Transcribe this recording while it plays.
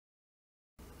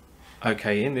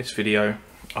Okay, in this video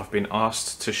I've been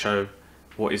asked to show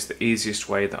what is the easiest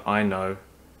way that I know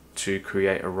to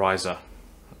create a riser.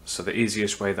 So the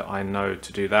easiest way that I know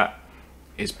to do that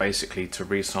is basically to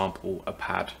resample a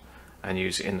pad and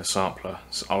use it in the sampler.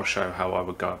 So I'll show how I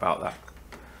would go about that.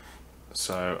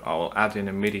 So I'll add in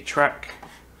a MIDI track,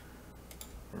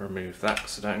 remove that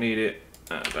because I don't need it,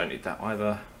 I don't need that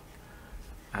either,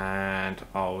 and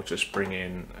I'll just bring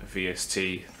in a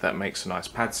VST that makes a nice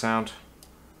pad sound.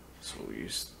 So we'll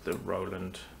use the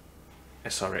Roland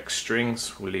SRX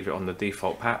strings, we'll leave it on the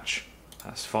default patch,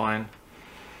 that's fine.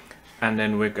 And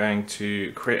then we're going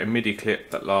to create a MIDI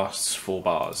clip that lasts 4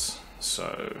 bars.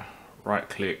 So right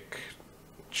click,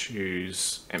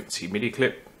 choose empty MIDI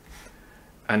clip.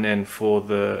 And then for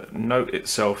the note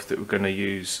itself that we're going to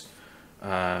use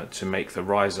to make the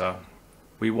riser,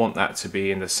 we want that to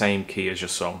be in the same key as your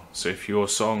song. So if your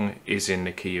song is in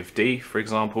the key of D, for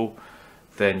example,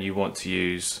 then you want to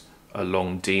use a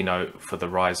long D note for the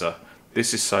riser.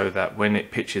 This is so that when it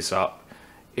pitches up,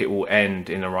 it will end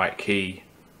in the right key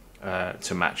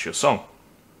to match your song.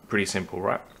 Pretty simple,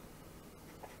 right?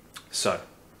 So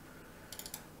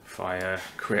if I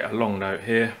create a long note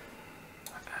here,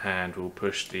 and we'll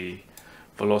push the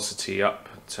velocity up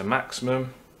to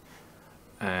maximum,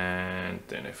 and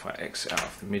then if I exit out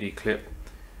of the MIDI clip,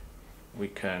 we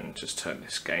can just turn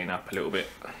this gain up a little bit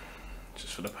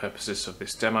just for the purposes of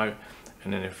this demo.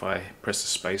 And then if I press the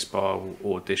space bar,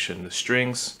 we'll audition the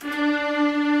strings.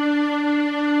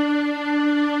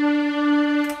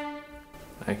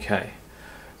 Okay,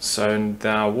 so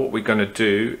now what we're going to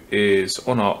do is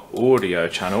on our audio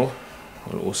channel,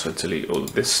 we'll also delete all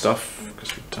of this stuff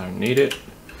because we don't need it.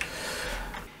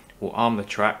 We'll arm the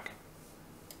track.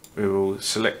 We will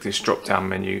select this drop down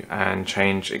menu and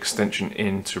change extension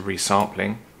in to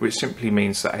resampling, which simply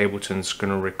means that Ableton's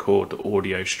going to record the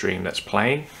audio stream that's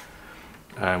playing,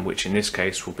 which in this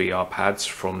case will be our pads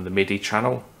from the MIDI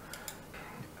channel.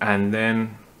 And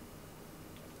then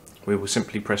we will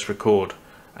simply press record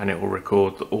and it will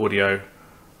record the audio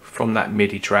from that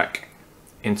MIDI track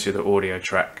into the audio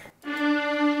track.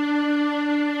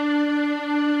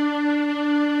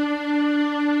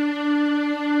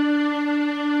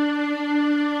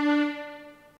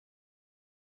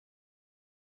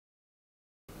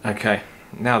 Okay,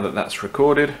 now that that's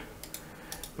recorded,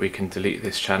 we can delete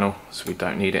this channel so we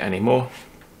don't need it anymore.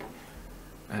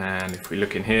 And if we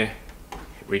look in here,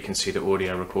 we can see the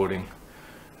audio recording.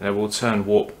 And then we'll turn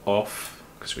warp off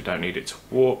because we don't need it to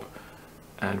warp,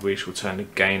 and we shall turn the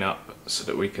gain up so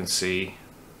that we can see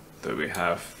that we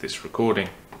have this recording.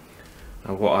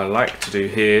 Now what I like to do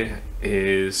here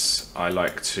is I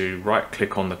like to right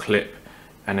click on the clip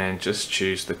and then just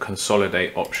choose the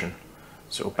consolidate option.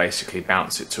 So it'll basically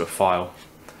bounce it to a file.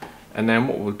 And then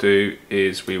what we'll do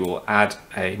is we will add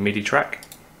a MIDI track.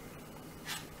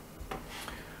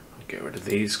 I'll get rid of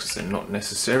these because they're not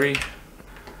necessary.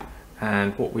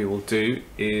 And what we will do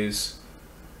is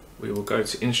we will go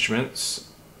to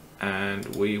instruments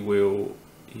and we will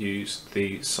use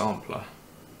the sampler.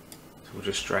 So we'll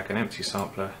just drag an empty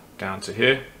sampler down to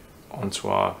here onto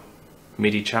our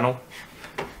MIDI channel,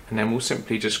 and then we'll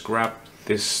simply just grab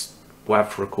this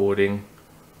WAV recording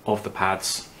of the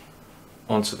pads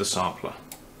onto the sampler.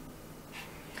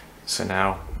 So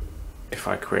now if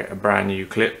I create a brand new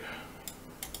clip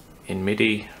in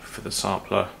MIDI for the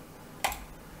sampler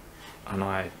and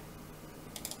I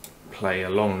play a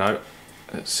long note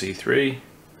at C3,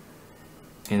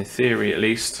 in theory at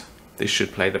least, this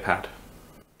should play the pad.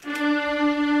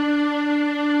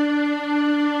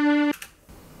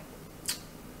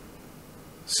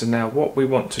 So now what we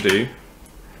want to do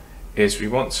is we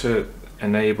want to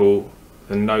enable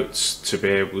the notes to be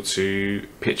able to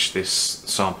pitch this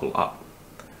sample up.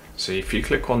 So if you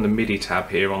click on the MIDI tab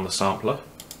here on the sampler,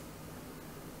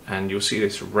 and you'll see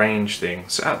this range thing.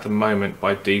 So at the moment,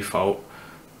 by default,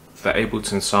 the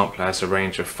Ableton sampler has a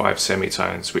range of 5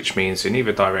 semitones, which means in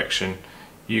either direction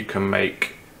you can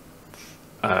make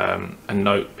a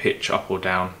note pitch up or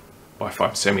down by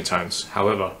 5 semitones.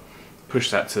 However,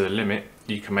 push that to the limit,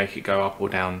 you can make it go up or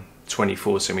down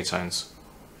 24 semitones,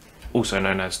 also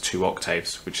known as 2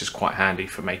 octaves, which is quite handy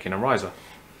for making a riser.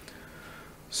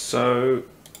 So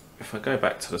if I go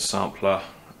back to the sampler,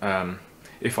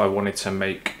 if I wanted to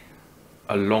make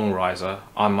a long riser,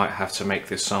 I might have to make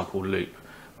this sample loop.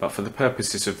 But for the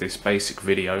purposes of this basic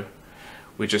video,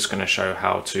 we're just going to show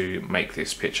how to make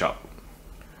this pitch up.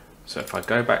 So if I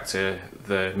go back to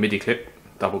the MIDI clip,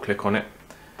 double click on it,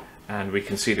 and we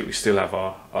can see that we still have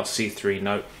our C3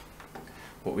 note.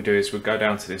 What we do is we go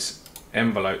down to this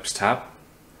envelopes tab,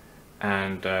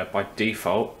 and by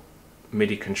default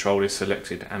MIDI control is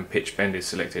selected and pitch bend is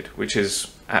selected, which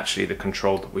is actually the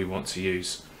control that we want to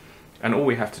use. And all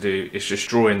we have to do is just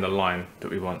draw in the line that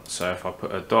we want. So if I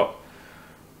put a dot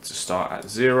to start at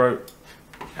 0,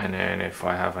 and then if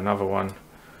I have another one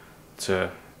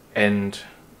to end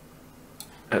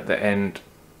at the end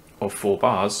of 4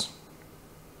 bars,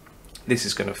 this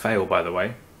is going to fail, by the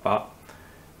way, but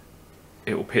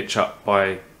it will pitch up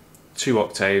by 2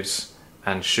 octaves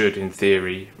and should in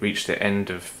theory reach the end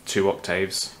of 2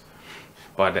 octaves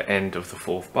by the end of the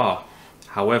 4th bar.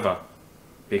 However,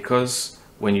 because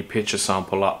when you pitch a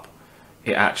sample up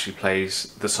it actually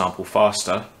plays the sample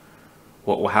faster,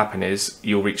 what will happen is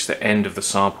you'll reach the end of the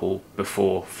sample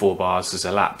before 4 bars has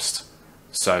elapsed.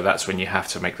 So that's when you have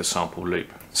to make the sample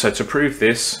loop. So to prove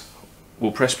this,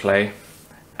 we'll press play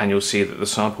and you'll see that the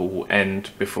sample will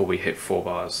end before we hit 4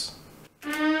 bars.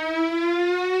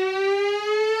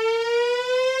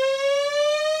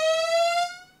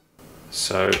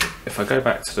 So if I go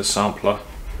back to the sampler,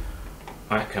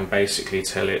 I can basically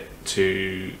tell it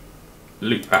to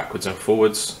loop backwards and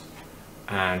forwards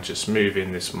and just move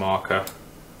in this marker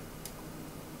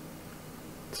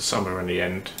to somewhere in the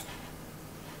end,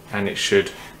 and it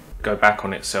should go back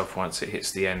on itself once it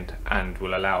hits the end and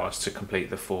will allow us to complete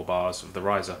the 4 bars of the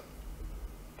riser.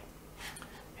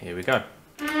 Here we go.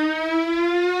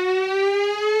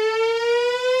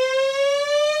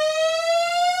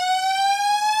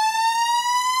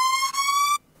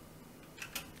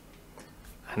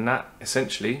 And that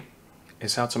essentially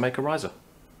is how to make a riser.